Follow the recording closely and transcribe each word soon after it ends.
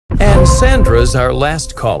Sandra's our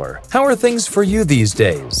last caller. How are things for you these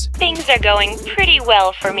days? Things are going pretty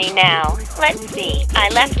well for me now. Let's see, I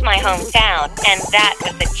left my hometown, and that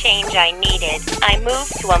was the change I needed. I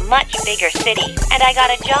moved to a much bigger city, and I got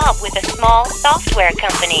a job with a small software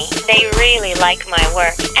company. They really like my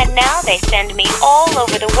work, and now they send me all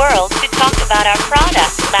over the world to talk about our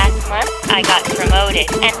product. Last month, I got promoted,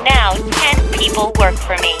 and now 10 people work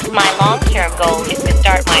for me. My long-term goal is to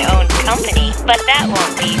start my own company, but that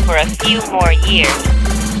won't be for a few more years.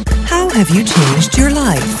 How have you changed your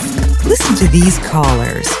life? Listen to these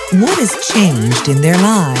callers. What has changed in their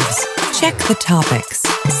lives? Check the topics.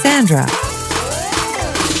 Sandra.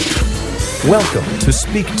 Welcome to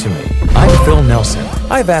Speak to Me. I'm Phil Nelson.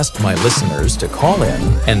 I've asked my listeners to call in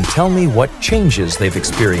and tell me what changes they've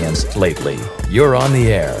experienced lately. You're on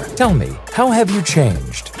the air. Tell me, how have you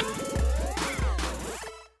changed?